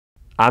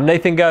I'm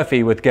Nathan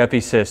Guffey with Guffey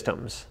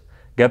Systems.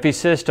 Guffey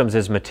Systems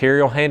is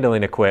material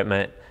handling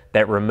equipment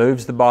that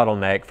removes the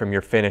bottleneck from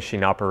your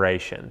finishing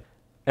operation.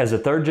 As a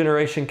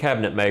third-generation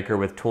cabinet maker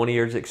with 20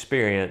 years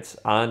experience,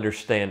 I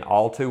understand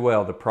all too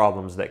well the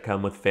problems that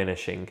come with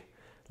finishing.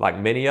 Like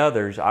many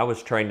others, I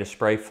was trained to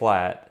spray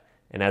flat,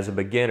 and as a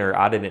beginner,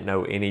 I didn't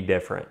know any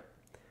different.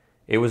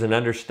 It was an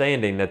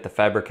understanding that the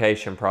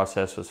fabrication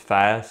process was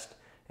fast,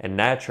 and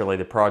naturally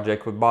the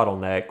project would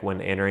bottleneck when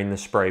entering the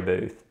spray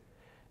booth.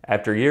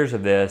 After years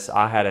of this,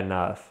 I had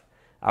enough.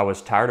 I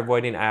was tired of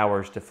waiting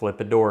hours to flip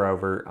a door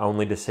over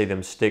only to see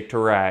them stick to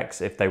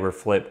racks if they were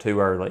flipped too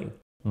early.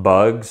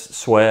 Bugs,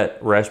 sweat,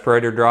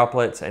 respirator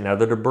droplets, and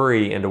other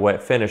debris into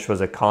wet finish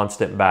was a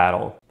constant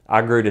battle.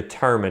 I grew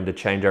determined to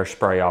change our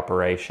spray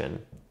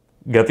operation.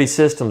 Guffey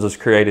Systems was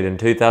created in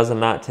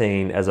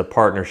 2019 as a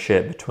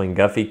partnership between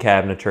Guffey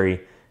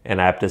Cabinetry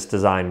and Aptus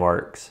Design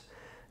Works.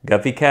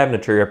 Guffey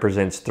Cabinetry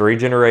represents 3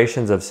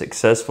 generations of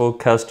successful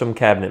custom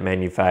cabinet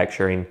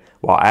manufacturing,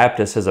 while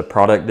Aptus is a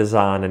product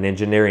design and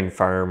engineering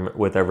firm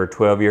with over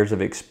 12 years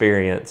of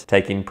experience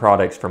taking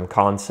products from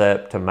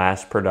concept to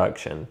mass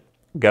production.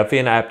 Guffey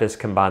and Aptus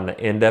combine the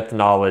in-depth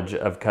knowledge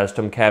of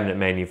custom cabinet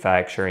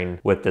manufacturing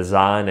with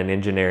design and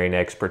engineering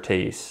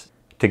expertise.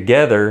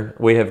 Together,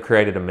 we have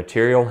created a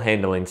material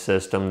handling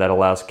system that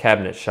allows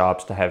cabinet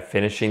shops to have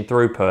finishing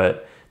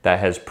throughput that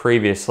has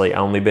previously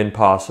only been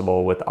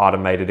possible with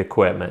automated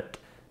equipment.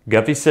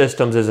 Guffey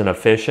Systems is an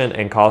efficient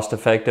and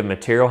cost-effective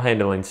material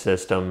handling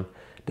system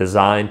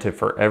designed to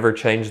forever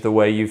change the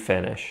way you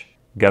finish.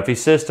 Guffey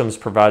Systems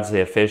provides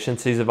the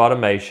efficiencies of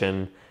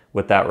automation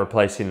without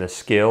replacing the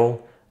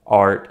skill,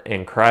 art,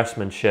 and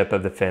craftsmanship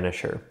of the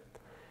finisher.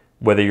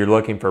 Whether you're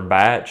looking for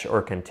batch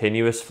or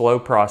continuous flow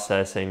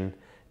processing,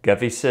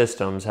 Guffey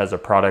Systems has a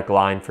product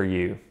line for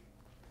you.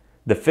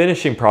 The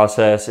finishing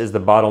process is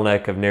the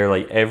bottleneck of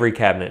nearly every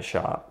cabinet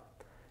shop.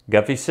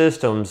 Guffey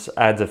Systems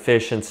adds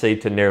efficiency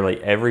to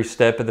nearly every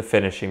step of the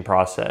finishing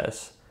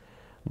process.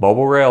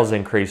 Mobile rails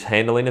increase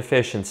handling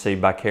efficiency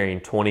by carrying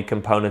 20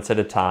 components at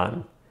a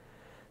time.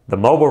 The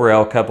mobile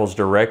rail couples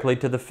directly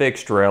to the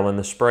fixed rail in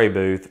the spray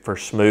booth for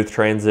smooth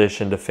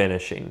transition to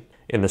finishing.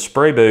 In the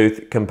spray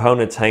booth,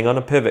 components hang on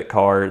a pivot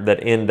card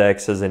that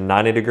indexes in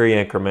 90-degree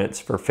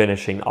increments for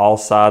finishing all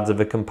sides of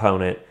a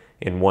component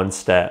in one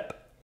step.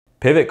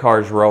 Pivot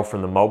cards roll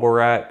from the mobile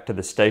rack to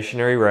the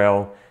stationary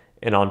rail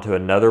and onto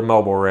another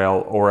mobile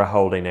rail or a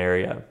holding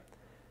area.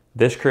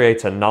 This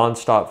creates a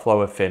non-stop flow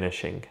of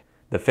finishing.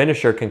 The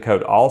finisher can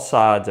coat all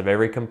sides of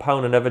every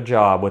component of a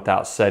job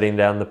without setting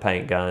down the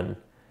paint gun.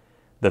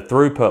 The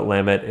throughput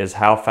limit is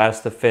how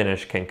fast the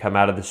finish can come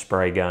out of the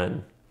spray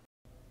gun.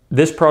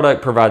 This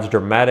product provides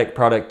dramatic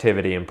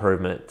productivity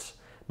improvements.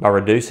 By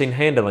reducing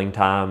handling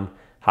time,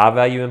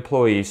 high-value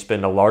employees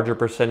spend a larger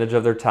percentage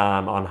of their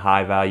time on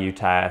high-value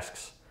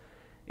tasks.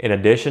 In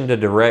addition to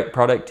direct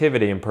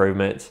productivity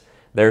improvements,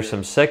 there are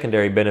some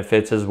secondary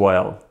benefits as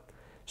well.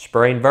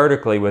 Spraying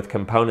vertically with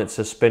components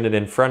suspended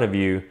in front of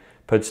you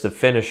puts the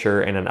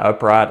finisher in an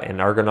upright and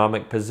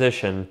ergonomic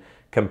position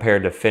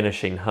compared to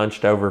finishing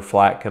hunched over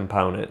flat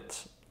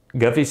components.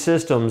 Guffey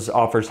Systems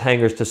offers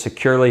hangers to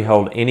securely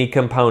hold any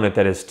component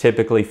that is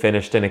typically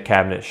finished in a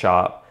cabinet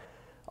shop.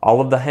 All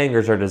of the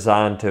hangers are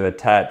designed to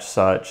attach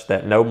such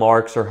that no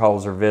marks or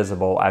holes are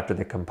visible after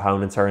the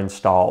components are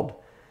installed.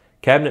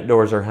 Cabinet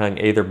doors are hung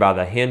either by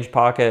the hinge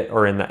pocket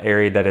or in the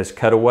area that is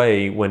cut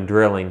away when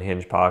drilling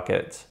hinge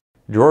pockets.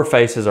 Drawer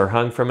faces are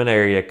hung from an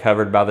area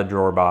covered by the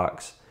drawer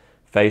box.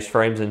 Face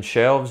frames and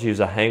shelves use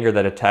a hanger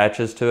that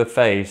attaches to a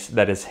face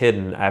that is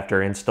hidden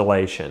after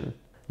installation.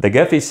 The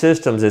Guffey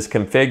Systems is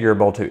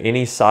configurable to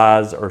any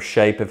size or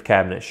shape of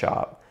cabinet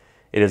shop.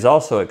 It is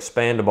also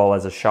expandable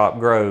as a shop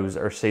grows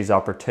or sees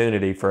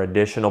opportunity for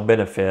additional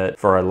benefit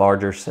for a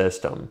larger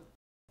system.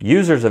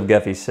 Users of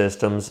Guffey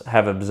Systems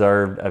have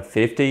observed a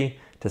 50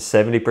 to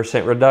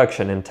 70%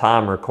 reduction in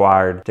time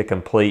required to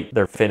complete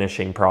their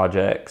finishing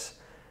projects.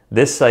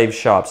 This saves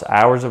shops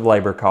hours of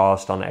labor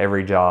cost on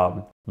every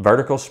job.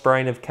 Vertical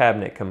spraying of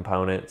cabinet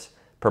components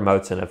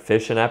promotes an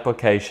efficient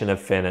application of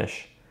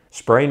finish.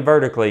 Spraying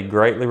vertically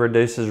greatly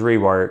reduces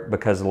rework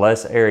because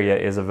less area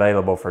is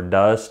available for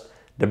dust,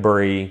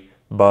 debris,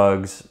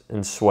 bugs,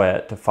 and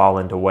sweat to fall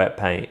into wet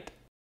paint.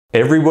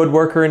 Every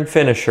woodworker and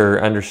finisher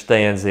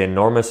understands the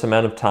enormous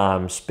amount of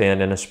time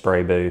spent in a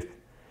spray booth.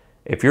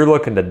 If you're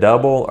looking to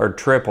double or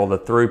triple the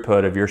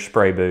throughput of your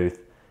spray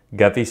booth,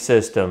 Guffey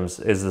Systems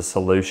is the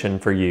solution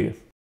for you.